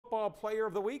football player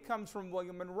of the week comes from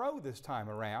William Monroe this time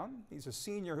around. He's a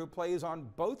senior who plays on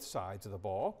both sides of the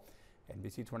ball.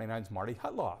 NBC 29's Marty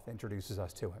Hutloff introduces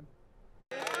us to him.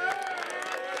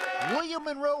 William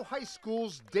Monroe High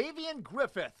School's Davien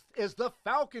Griffith is the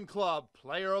Falcon Club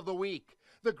Player of the Week.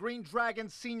 The Green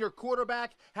Dragons senior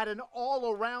quarterback had an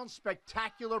all-around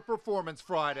spectacular performance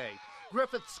Friday.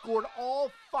 Griffith scored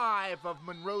all 5 of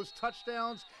Monroe's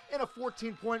touchdowns in a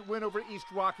 14-point win over East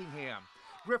Rockingham.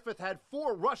 Griffith had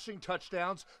 4 rushing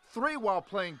touchdowns, 3 while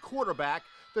playing quarterback.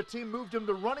 The team moved him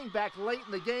to running back late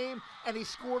in the game, and he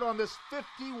scored on this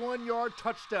 51-yard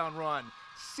touchdown run,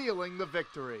 sealing the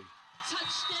victory.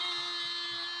 Touchdown,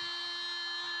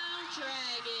 Dragons!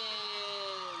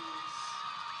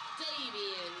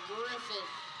 Davien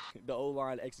Griffith. The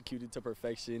O-line executed to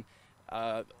perfection.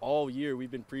 All year we've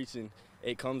been preaching.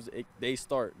 They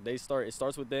start. It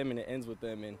starts with them and it ends with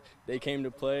them. And they came to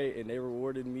play and they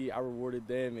rewarded me. I rewarded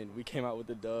them, and we came out with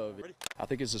the dub. I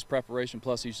think it's his preparation,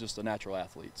 plus he's just a natural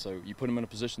athlete. So you put him in a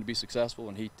position to be successful,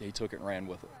 and he took it and ran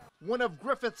with it. One of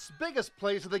Griffith's biggest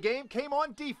plays of the game came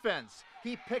on defense.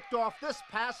 He picked off this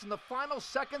pass in the final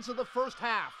seconds of the first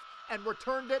half and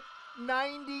returned it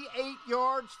 98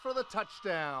 yards for the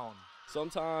touchdown.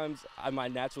 Sometimes my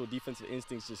natural defensive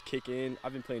instincts just kick in.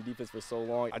 I've been playing defense for so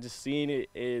long. I just seen it,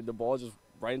 and the ball just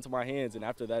right into my hands, and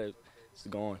after that, it's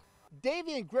gone.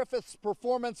 Davien Griffith's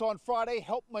performance on Friday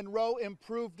helped Monroe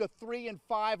improve to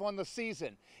 3-5 on the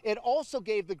season. It also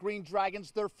gave the Green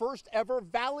Dragons their first ever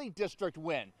Valley District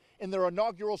win in their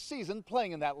inaugural season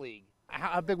playing in that league.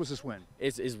 How big was this win?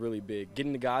 It's really big.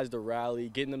 Getting the guys to rally,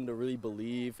 getting them to really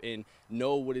believe and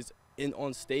know what is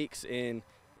on stakes, and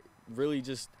really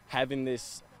just having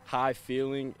this high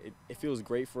feeling. It feels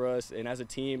great for us, and as a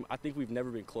team, I think we've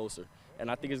never been closer,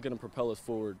 and I think it's going to propel us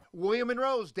forward. William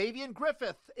Monroe's Davien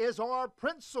Griffith is our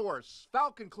Print Source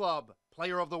Falcon Club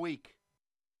Player of the Week.